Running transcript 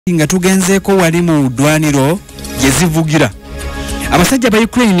nga tugenzeeko wali mu ddwaniro gye zivugira abasajja ba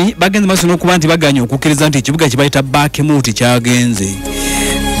Ukraine bagenze maaso n'okuba nti baganya okukkiriza nti ekibuga kye bayita Bakhmut kyagenze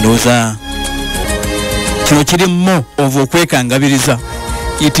ndowooza kino kiri more of okwekangabiriza.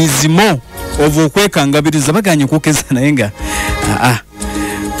 It is more of okwekangabiriza baganya okukkiriza naye nga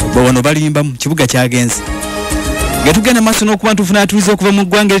bano balimba mu kibuga kyagenze nga tugenda maaso n'okuba ntufuna atulize okuva mu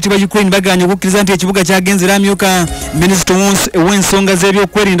ggwanga eritibwa Ukraine baganya okukkiriza nti ekibuga kyagenze era amyuka Minister w'ensonga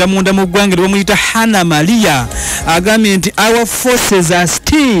z'ebyokwerinda munda mu ggwanga bamuyita Hannah Maria agambye nti our forces are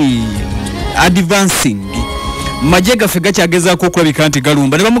still advancing. Amagye gaffe gakyagezaako okulabika nti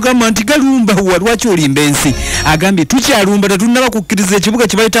galumba ne bamugamba nti galumba wa lwaki olimba ensi agambye tukyalumba tetunnaba kukkiriza ekibuga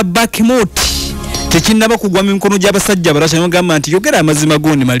kye bayita Bakhmut tekinnaba kugwa mu mikono gy'abasajja abalasa ne bagamba nti yogera amazima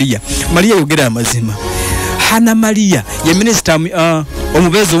g'oni Maria yogera amazima. Hannah Maria ye minisita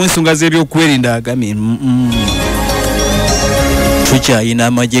omubeezi w'ensonga z'ebyokwerinda agambye tukyayina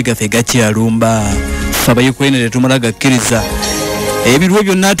amagye gaffe gakyalumba ffe Abayukraine tetumala gakkiriza. Ebirwe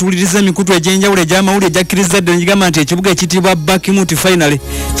byonna atuwuliriza emikutu egy'enjawulo egy'amawulire egyakkiriza ddala negigamba nti ekibuga ekiyitibwa Bakhmut finally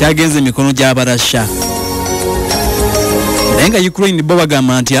kyagenze emikono gy'Abarasha. Naye nga Ukraine bo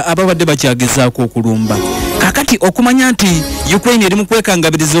bagamba nti ababadde bakyagezaako okulumba. Kakati okumanya nti Ukraine eri mu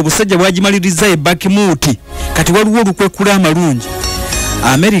kwekangabiriza obusajja bwagimaliriza e Bakhmut kati waliwo olukwekula amalungi.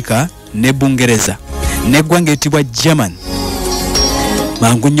 America ne Bungereza n'eggwanga etibwa German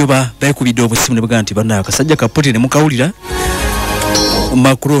mangu nnyo beekubidde obusimu ne bagamba nti bannaye akasajja ka Putin ne mukawulira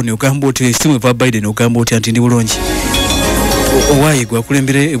Macron ogamba oti esimu eva Biden ogamba oti anti ndi bulungi owaaye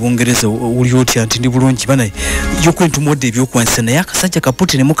gwakulembere Bungereza oli oti anti ndi bulungi banaye Ukraine tumodde ebyokwansa naye akasajja ka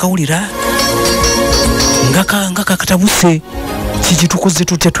Putin ne mukawulira nga katabuse kikitukoze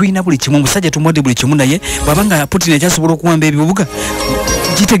tutya tulina buli kimu omusajja tumwadde buli kimu naye bwabanga Putin ekyasobola okuwamba ebibuga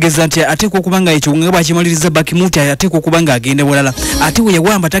kitegeeza nti ateekwa okuba nga ekyo nga bwakimaliriza Bakhmut ateekwa okuba nga agenda walala ate we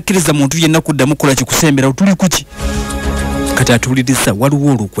yawamba takkiriza muntu yenna kuddamu kukola kikusembera tuli kuki kati atuwuliriza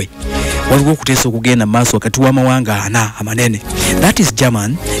waliwo olukwe waliwo okuteesa okugenda maaso wakati w'amawanga ana amanene that is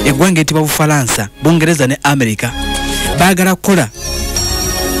German eggwanga etibwa Bufalansa Bungereza ne America baagala kukola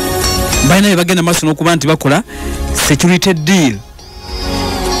balina bye bagenda maaso n'okuba nti bakola security deal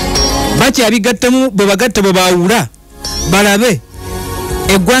bakyabigattamu bwe bagatta bwe baawula balabe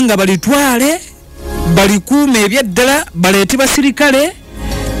eggwanga balitwale balikuume ebyaddala baleete basirikale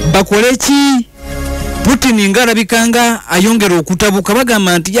bakole ki. Putin ng'alabikanga ayongera okutabuka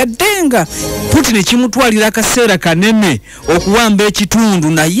bagamba nti yaddenga Putin kimutwalira akaseera kanene okuwamba ekitundu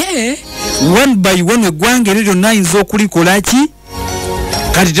naye one by one eggwanga eryo lyonna okulikola ki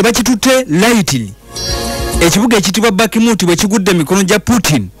kati tebakitutte lightly. Ekibuga ekitibwa Bakhmut bwe kigudde emikono gya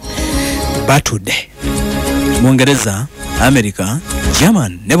Putin batudde. Bungereza, America,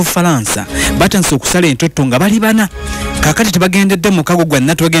 German ne Bufalansa batandise okusala entotto nga bali bana kakati tebagendedde mu kago gwa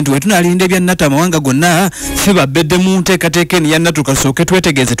NATO bagenda wetunalinda ebya NATO amawanga gonna ffe babedde mu nteekateeka ya NATO kasooke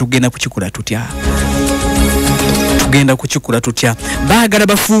twetegeeze tugenda kukikula tutya baagala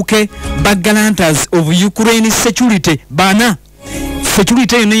bafuuke bagalanters of Ukraine security bana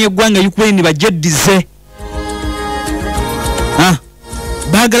security yonna y'eggwanga Ukraine bajeddize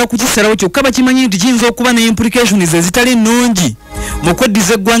baagala kukisalawo kyokka bakimanyi nti kiyinza okuba ne implications ezitali nnungi mu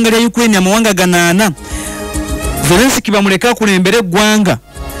kweddiza eggwanga lya Ukraine amawanga ganaana. Zelensky bamuleka akulembera eggwanga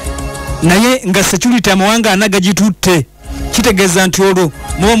naye nga security amawanga ana gagitutte kitegeeza nti olwo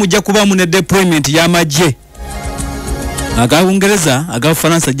muba mujja kubaamu ne deployment y'amagye aga Bungereza aga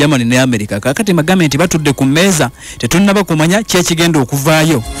Bufalansa Germany ne America kakati bagambye nti batudde ku mmeeza tetunnaba kumanya kyekigenda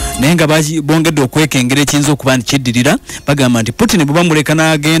okuvaayo naye nga bongedde okwekengera ekiyinza okuba nti kiddirira bagamba nti Putin bwe bamuleka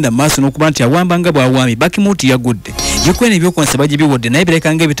n'agenda maaso n'okuba nti awamba nga bw'awaami Bakhmut yagudde Ukraine ebyokonsa bagibiwodde naye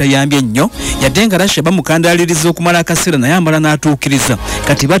birekanga ebitayambye ennyo yadde nga Russia bamukandaaliriza okumala akaseera naye amala n'atuukiriza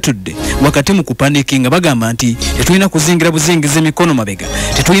kati batudde wakati mu kupanikinga bagamba nti tetulina kuzingira buzingiza emikono mabega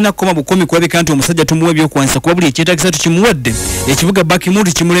tetulina kukoma bukomi kulabika nti omusajja tumuwa ebyokwansa kuba buli ekyetaagisa tukimuwadde ekibuga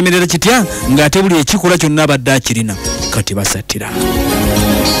Bakhmut kimulemerera kitya ng'ate buli ekikola kyonna abadde akirina kati basattira.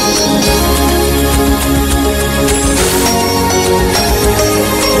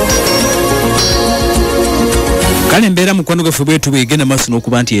 Kale mbeera mukwano gaffe bwetu bwegenda maaso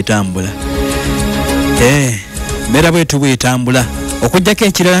n'okuba nti etambula mbeera bwetu bwetambula okujjako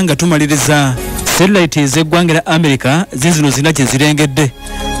ekirala nga tumaliriza satellite ez'eggwanga lya America zino zina kye zirengedde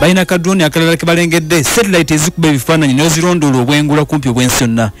balina kadroni akalala ke balengedde satellite ezikuba ebifaananyi n'ozirondoola obwengula kumpi obw'ensi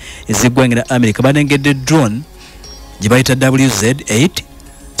yonna ez'eggwanga lya America balengedde drone gye bayita WZ8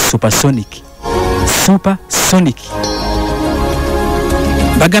 supersonic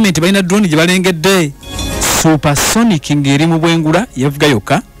bagambye nti balina drone gye balengedde supersonic ng'eri mu bwengula yavuga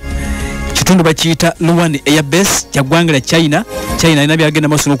yokka kitundu bakiyita Luwan Airbase kya ggwanga lya China China ina byagenda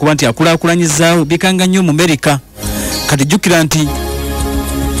maaso n'okuba nti akulaakulanyizaawo bikanga nnyo mu America. Kati jjukira nti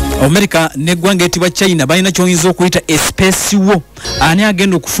America n'eggwanga etibwa China balina ky'oyinza okuyita space war. Ani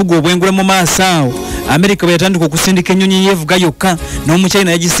agenda okufuga obwengula mu maaso awo? America bwe yatandika okusindika ennyonyi yeevuga yokka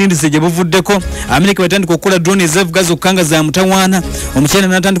n'omuchina yagisindize gye buvuddeko. America bwe yatandika okukola drone ezeevuga zokka nga za mutawaana. Omuchina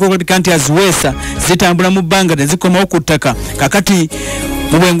n'atandika okulabika nti aziweesa zitambula mu bbanga ne zikomawo ku ttaka. Kakati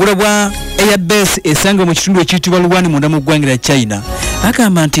mu bwengula bwa airbase esanga mu kitundu ekiyitibwa Luwani munda mu ggwanga lya China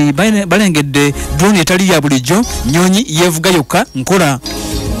agamba nti balengedde drone etali ya bulijjo, nnyonyi yeevuga yokka nkola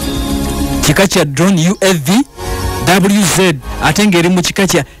kika kya drone UAV WZ ate ng'eri mu kika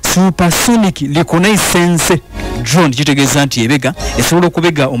kya supersonic reconnaissance drone, kitegeeza nti ebega esobola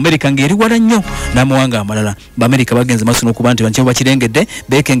okubega America ng'eri wala nnyo n'amawanga amalala. B'America bagenze maaso n'okuba nti bankyawo bakirengedde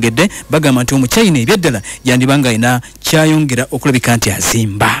beekengedde bagamba nti Omuchina ebyeddala yandibanga alina kyayongera okulabika nti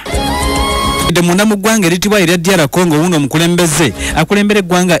azimba. Munda mu ggwanga eritibwa erya DR Congo wuno omukulembeze akulembera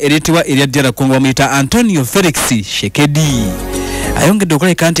eggwanga eritibwa erya DR Congo bamuyita Antonio Felix Tshisekedi ayongedde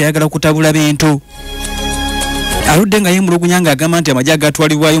okulabika nti ayagala kutabula bintu. Aludde nga yemulugunya ng'agamba nti amagye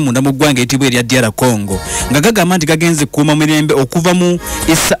agatwalibwayo munda mu ggwanga eritibwa erya DR Congo nga gagamba nti gagenze kukuuma mirembe okuva mu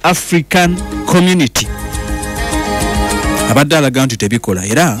East African Community. Abadde alaga nti tebikola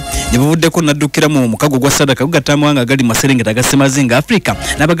era ne bavuddeko naddukira mu mukago gwa sadaka gugatta amawanga agali Maserengeta gasemazinga Africa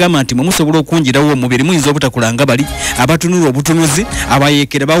n'abagamba nti mwe musobola okunjirawo omubiri muyinza obutakulanga bali abatunula obutunuzi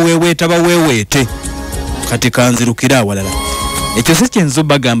abayeekera baweeweete kati kanzirukira awalala. Ekyo si kyenzo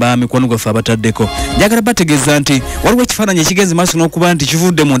bagamba mikwano gwaffe abataddeko. Njagala bategeeza nti waliwo ekifaananyi ekigenze maaso n'okuba nti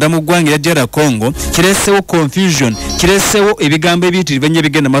kivudde munda mu ggwanga erya DR Congo kireesewo confusion, kireesewo ebigambo ebiyitirivu ennyo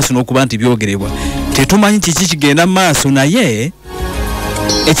ebigenda maaso n'okuba nti byogerebwa. Tetumanyi kiki kigenda maaso naye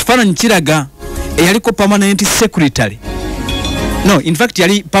ekifaananyi kiraga eyaliko permanent secretary, no in fact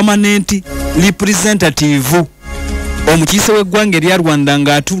yali permanent representative omukiise w'eggwanga erya Rwanda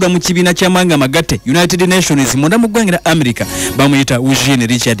ng'atuula mu kibiina ky'amawanga amagatte United Nations munda mu ggwanga lya America bamuyita Eugene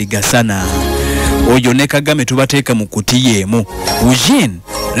Richard Gasana. Oyo ne Kagame tubateeka mu kutiya emu. Eugene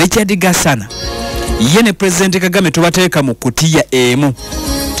Richard Gasana ye ne President Kagame tubateeka mu kutiya emu.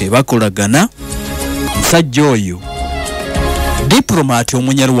 Tebakolagana. Musajja oyo diplomat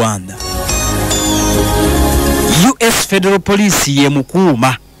omunyarwanda US Federal Police ye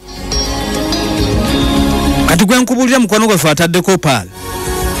mukuuma. Kati gwenkubulira mukwano gwaffe ataddeko paala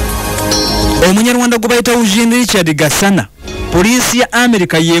omunyarwanda gwe bayita Eugene Richard Gasana poliisi ya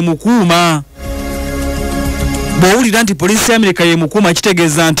America ye mukuuma. Bw'owulira nti poliisi ya America ye mukuuma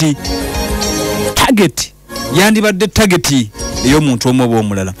kitegeeza nti target yandibadde target ey'omuntu omu oba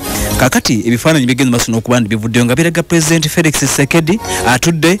omulala. Kakati ebifaananyi bigenze maaso n'okuba nti bivuddeyo nga biraga President Felix Tshisekedi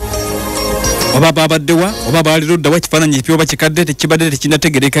atudde oba babaddewa oba baaliruddawa ekifaananyi ekipya oba kikadde tekibadde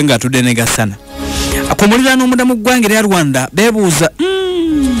tekinategereka ng'atudde ne Gasana. Akomulira n'omunda mu ggwanga erya Rwanda beebuuza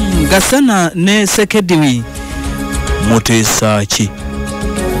Gasana ne Tshisekedi muteesa ki?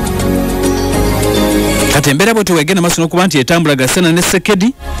 Kati embeera bwetyo wegenda maaso n'okuba nti etambula Gasana ne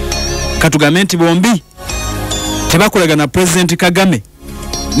Tshisekedi katugambe nti bombi tebakolaga na President Kagame.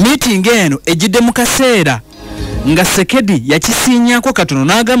 Meeting eno ejjidde mu kaseera nga Tshisekedi yakisiinyaako katono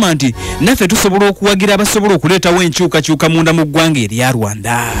n'agamba nti naffe tusobola okuwagira abasobola okuleetawo enkyukakyuka munda mu ggwanga erya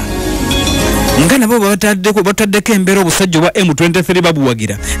Rwanda. Nga nabo bataddeko embeera obusajja obwa M23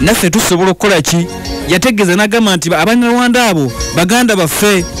 babuwagira naffe tusobola okukola ki? Yategeeza n'agamba nti abanyarwanda abo baganda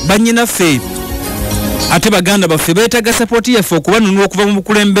baffe bannyinaffe ate baganda baffe beetaaga sapooti yaffe okubanunula okuva mu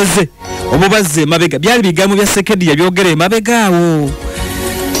bukulembeze obo bazze emabega. Byali bigambo bya Tshisekedi yabyogera emabega awo.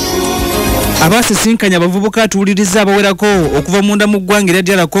 Abasisinkanya abavubuka atuuliriza abawerako okuva munda mu ggwanga erya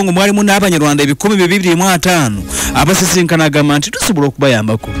DR Congo mwalimu n'abanyarwanda 225 abasisinkana agamba nti tusobola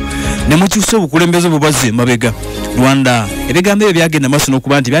okubayambako ne mukyusa obukulembeze obwo bazze emabega. Rwanda ebigambo ebyo byagenda maaso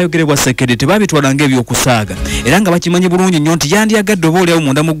n'okuba nti byayogerebwa Tshisekedi tebabitwala ng'ebyokusaaga era nga bakimanyi bulungi nnyo nti yandiyagadde oba oliawo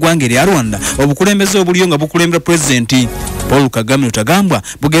munda mu ggwanga erya Rwanda obukulembeze obuliyo nga bukulembera Pulezidenti Paul Kagame otagambwa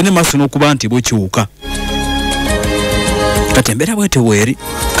bugende maaso n'okuba nti bukyuka. Kati embeera bwetyo weeri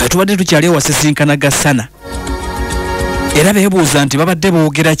kati tubadde tukyali awasisinkana Gasana era beebuuza nti babadde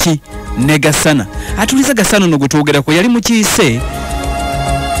boogera ki ne Gasana. Atuliza Gasana no gwe twogerako yali mukiise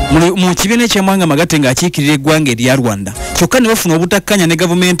mu kibiina eky'amawanga amagatte ng'akiikirira eggwanga erya Rwanda kyokka ne bafuna obutakkanya ne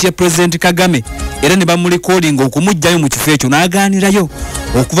gavumenti ya President Kagame era ne bamulikoolinga okumuggyayo mu kifo ekyo n'agaanirayo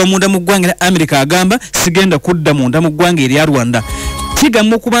okuva munda mu ggwanga erya America agamba sigenda kudda munda mu ggwanga erya Rwanda.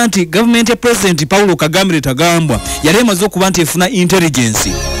 Kigamba okuba nti gavumenti ya President Paul Kagame letagambwa yali emaze okuba nti efuna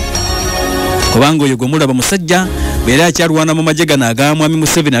intelligence kubanga oyo gwe mulaba musajja beera akyalwana mu magye gano agamwami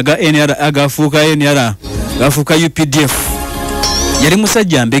Museveni aga NR agafuuka NR gafuuka UPDF yali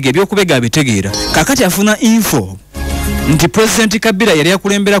musajja mbega ebyokubega abitegeera kakati afuna info nti President Kabila yali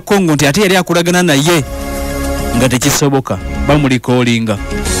akulembera Congo nti ate yali akulagana naye nga tekisoboka bamulikolinga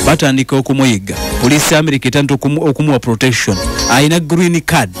batandika okumuyiga poliisi ya America etandika okumuwa protection ayina green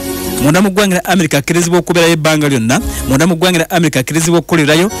card munda mu ggwanga lya America akkirizibwa okubeerayo ebbanga lyonna munda mu ggwanga lya America akkirizibwa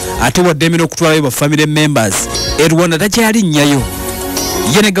okukolerayo ate wadde emira okutwalayo ba family members Rwanda takyalinnya ye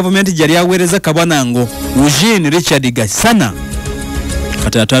ne gavumenti gyali aweereza kabwana ngo Eugene Richard Gasana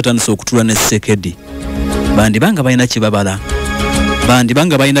kati atandise okutula ne Sekedi bandi banga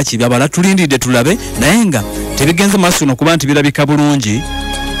balina kibabala tulindidde tulabe naye nga tebigenze maaso n'okuba nti birabika bulungi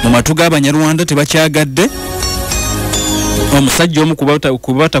mu matu g'Abanyarwanda tebakyagadde omusajja omu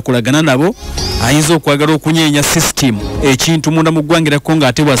kuba takulagana nabo ayinza okwagala okunyeenya system ekintu munda mu ggwanga lya Congo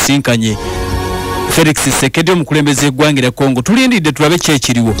ate bwasinkanye Felix Sekedi omukulembeze eggwanga lya Congo tulindidde tulabe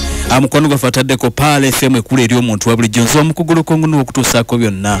kyekiriwo amukwano gaffe ataddeko Paala FM ekulu eri omuntu wa bulijjo nze omukugulu Congo n'okutuusaako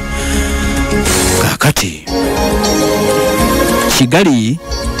byonna kakati Kigali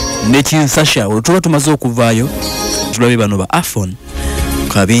ne Kinsasha olutuba tumaze okuvaayo tulabe bano ba Afon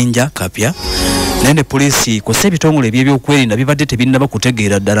Kabinja Kapya nende poliisi kosa ebitongole eby'ebyokwerinda bibadde tebinnaba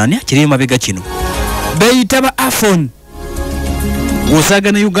kutegeera ddala ani akiri emabega kino beeyita ba Afon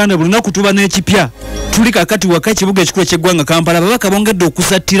osaaga ne Uganda buli lunaku tuba n'ekipya tuli kakati waka ekibuga ekikulu eky'eggwanga Kampala ababaka bongedde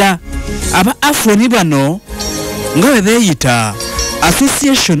okusattira aba Afoni bano nga bwe beeyita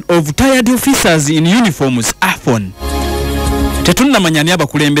Association of Tired Officers in Uniforms Afon tetunnamanya ani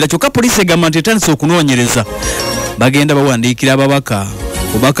abakulembera kyokka poliisi egamba nti etandise okunoonyereza bagenda bawandiikira ababaka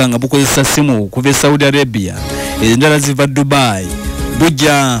obubaka nga bukozesa simu okuva e Saudi Arabia endala ziva Dubai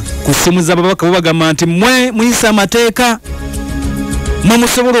bujja ku simu z'ababaka bubagamba nti mwe muyisa amateeka mwe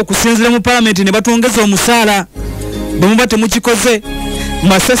musobola okusinzira mu palamenti ne batwongeza omusaala bwemuba temukikoze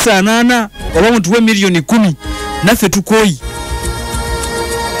masasa 8 oba mutuwe miliyoni 10 naffe tukoyi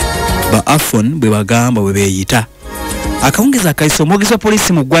ba Afon bwe bagamba bwe beeyita akawungeza akayisa omwogezi wa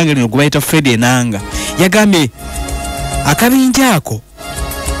poliisi mu ggwanga lino gwe bayita Fred Enanga yagambye akabinja ako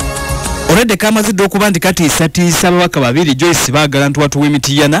olwedde kamazidde okuba nti katiisatiisa ababaka babiri Joyce baagala Ntuwatu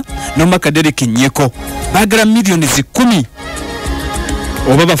w'Emitiyana n'omubaka Derek Nyeko baagala miliyoni 10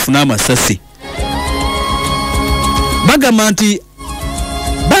 oba bafuna amasasi bagamba nti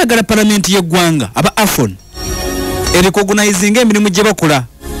baagala palamenti y'eggwanga aba Afon erikognayizinga emirimu gye bakola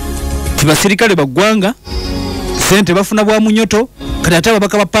tibasirikale baggwanga sente bafuna bwa munyoto kati ate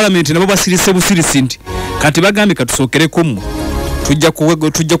ababaka ba palamenti nabo basirise busirisi nti kati bagambye katusookereko mmwe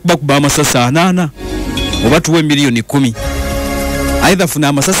tujja kubakuba amasasi 8 oba tuwe miliyoni 10 aidha funa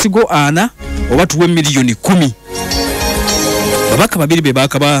amasasi go 8 oba tuwe miliyoni 10 babaka babiri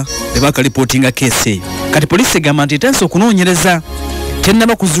bebaka reportinga kese kati poliisi egamba nti etanse okunoonyereza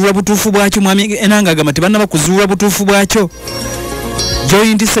tennaba kuzuula butuufu bwakyo mwami Enanga agamba tebannaba kuzuula butuufu bwakyo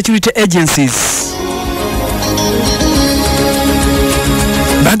Joint Security Agencies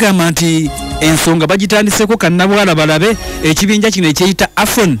bagamba nti ensonga bagitandiseko kannabwala balabe ekibinja kino ekyeyita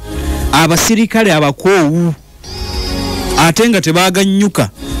Afon abasirikale abakoowu ate nga tebaganyuka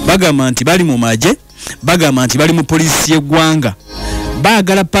bagamba nti bali mu magye bagamba nti bali mu poliisi y'eggwanga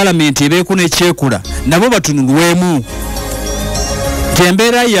baagala palamenti ebeeko n'ekyekula nabo batunulwemu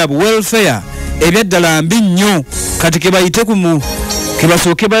tembeera yaabwe welfare ebyaddala mbi nnyo kati kebayite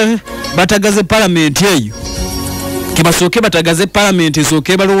kebasooke batagaze palamenti eyo kebasooke batagaze palamenti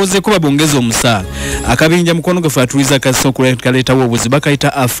esooke balowoozeko babongeze omusaala akabinja mukono gwe atuliza kaleetawo obuzi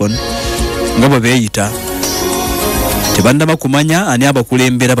bakayita Afon nga bwe beeyita tebannaba kumanya ani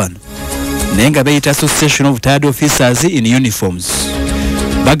abakulembera bano naye nga beeyita Association of Tired Officers in Uniforms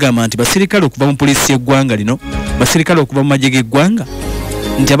bagamba nti basirikale okuva mu poliisi y'eggwanga lino basirikale okuva mu magye g'eggwanga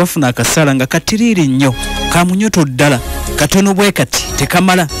nti abafuna akasaala nga katiriiri nnyo kamunyoto ddala katono bwe kati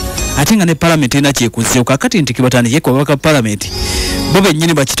tekamala ate nga ne palamenti erina kyekuzeewo kakati nti kibatandikeko ababaka palamenti bo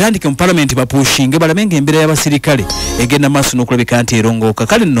bennyini bakitandike mu palamenti bapuushinge balabe ng'embeera y'abasirikale egenda maaso n'okulabika nti erongooka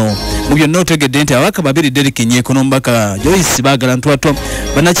kale nno mu byonna otegedde nti ababaka babiri Derek Nyeko n'omubaka Joyce baagala Ntuwatu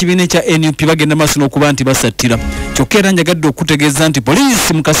bannakibiina ekya NUP bagenda maaso n'okuba nti basattira kyokka era njagadde okutegeeza nti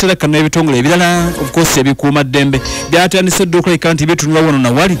poliisi mu kaseera kano ebitongole ebirala of ebikuuma ddembe byatandise dde okulabika nti bitunula wano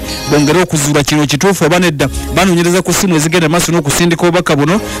na wali bongere okuzuula kino kituufu oba nedda banoonyereza ku simu ezigenda maaso n'okusindika obubaka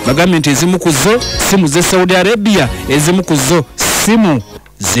buno bagambye nti ezimu ku zo simu z'e Saudi Arabia ezimu ku zo simu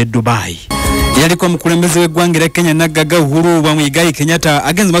z'e Dubai yaliko omukulembeze w'eggwanga lya Kenya Naggaga Uhuru Bamwigayi Kenyatta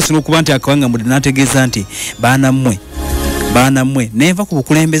agenze maaso n'okuba nti akawangamudde n'ategeeza nti baana mmwe neva ku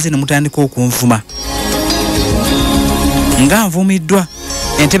bukulembeze ne mutandika okunvuma nga nvumiddwa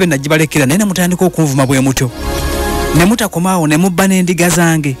entebe nagibalekera naye ne mutandika okunvuma bwe mutyo ne mutakomaawo ne mubba n'endiga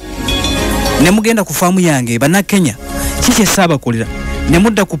zange ne mugenda ku faamu yange bannakenya kiki esaabakolera ne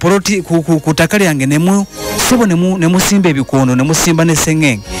mudda ku ttaka lyange ne sebo ne musimba ebikono ne musimba ne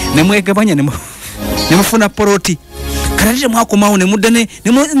sengenge ne mwegabanya ne mufuna poroti kalate mwakomawo ne mudane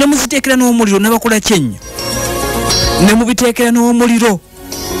ne muzitekera n'omuliro n'abakola kyenyo ne mubitekera n'omuliro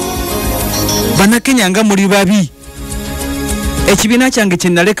Banakenya nga muri babi ekibina kyange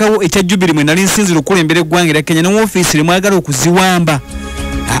kyenalekawo ekya Jubilee mwe nali nsinzira okulembera eggwanga lya Kenya ne office limwagala okuziwamba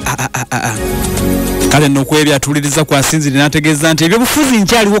kale n'okwebyatuliriza kwasinzira n'ategeeza nti ebyobufuzi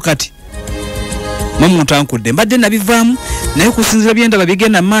nkyaliwo kati muntu ankudde mbadde nabivaamu naye kusinzira byendaba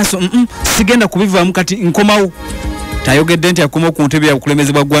bigenda maaso sigenda kubivaamu kati nkomawo tayogedde nti akoma ku ntebe ya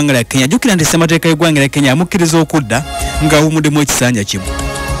bukulembeze bwa ggwanga lya Kenya jjukira nti ssemateeka y'eggwanga lya Kenya amukkiriza okudda ng'awumuddemu ekisanja kimu.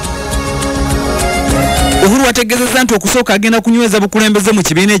 Uhuru ategeezezza nti okusooka agenda kunyweza bukulembeze mu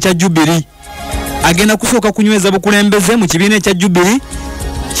kibiina ekya Jubilee agenda kusooka kunyweza bukulembeze mu kibiina ekya Jubilee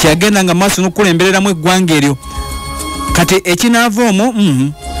kyagenda nga maaso n'okulembereramu eggwanga eryo kati ekinaava omwo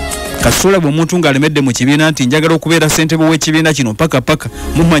kasula bw'omuntu ng'alemedde mu kibiina nti njagala okubeera ssentebe w'ekibiina kino paka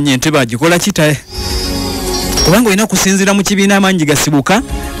mumanye entebe agikola kitae kubanga olina okusinziira mu kibiina amaanyi gasibuka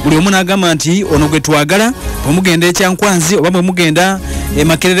buli omu n'agamba nti ono gwe twagala bwemugenda ekyankwanzi oba bwe mugenda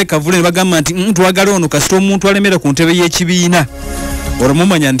Makerere Kavule ne bagamba nti twagala ono kasita omuntu alemera ku ntebe y'ekibiina olwo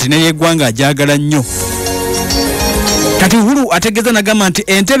mumanya nti naye eggwanga agyagala nnyo. Kati Uhuru ategeeza n'agamba nti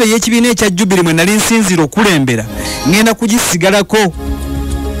entebe y'ekibiina ekya Jubilee mwe nali nsinzira okulembera ngenda kugisigalako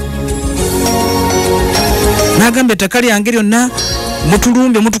n'agamba ettaka lyange lyonna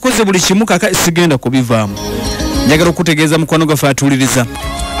mutulumbe mutukoze buli kimu kaka sigenda kubivaamu. Njagala okutegeeza mukwano gwaffe atuuliriza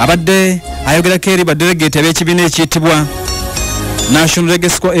abadde ayogerako eri badelegate ab'ekibiina ekiyitibwa National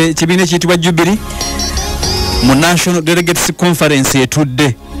ekibiina ekiyitibwa Jubilee mu National Delegates Conference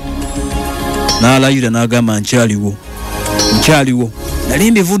etudde n'alayira n'agamba nkyaliwo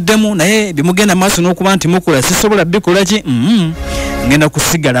nali mbivuddemu naye bimugenda maaso n'okuba nti mukola sisobola bikola ki ngenda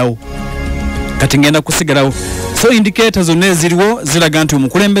kusigalawo kati ngenda kusigalawo. So indicators zonna eziriwo ziraga nti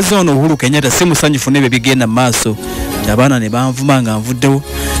omukulembeze ono Uhuru Kenyatta si musanyufu n'ebyo bigenda maaso. Abaana ne banvuma nga nvuddewo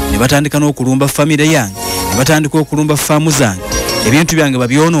ne batandika n'okulumba famire yange ne batandika okulumba faamu zange ebintu byange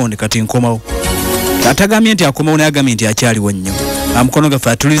babyonoone kati nkomawo. Atagambye nti akomawo naye agambye nti akyaliwo nnyo. Amukono gaffe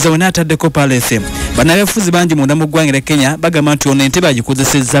atuliza we n'ataddeko Pala FM bannabyabufuzi bangi munda mu ggwanga lya Kenya bagamba nti ono entebe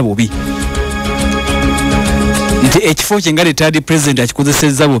agikozesezza bubi nti ekifo kye nga retired president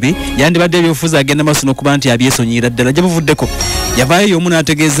akikozesezza bubi yandibadde ebyobufuzi agenda maaso n'okuba nti abyesonyiira ddala gye buvuddeko. Yavaayo y'omu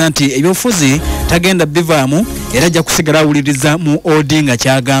n'ategeeza nti ebyobufuzi tagenda bivaamu era ajja kusigala awuliriza mu Odinga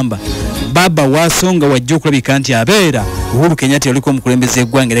kyagamba baba wasonga wajja okulabika nti abeera Uhuru Kenyatta yaliko omukulembeze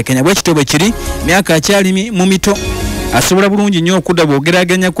eggwanga lya Kenya bwekityo bwe kiri myaka akyali mu mito asobola bulungi nnyo okudda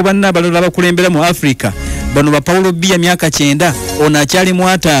bw'ogeraganya ku banna abalala abakulembera mu Africa bano ba Paulo Biya myaka 9 ono akyali mu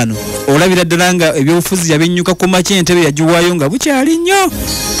 5 olabira ddala nga ebyobufuzi yabinnyuka ku makya entebe yagiwaayo nga bukyali nnyo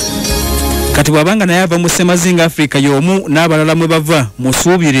kati bw'abanga naye ava mu Ssemazinga Africa y'omu n'abalala mwe bava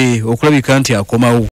musuubire okulabika nti akomawo.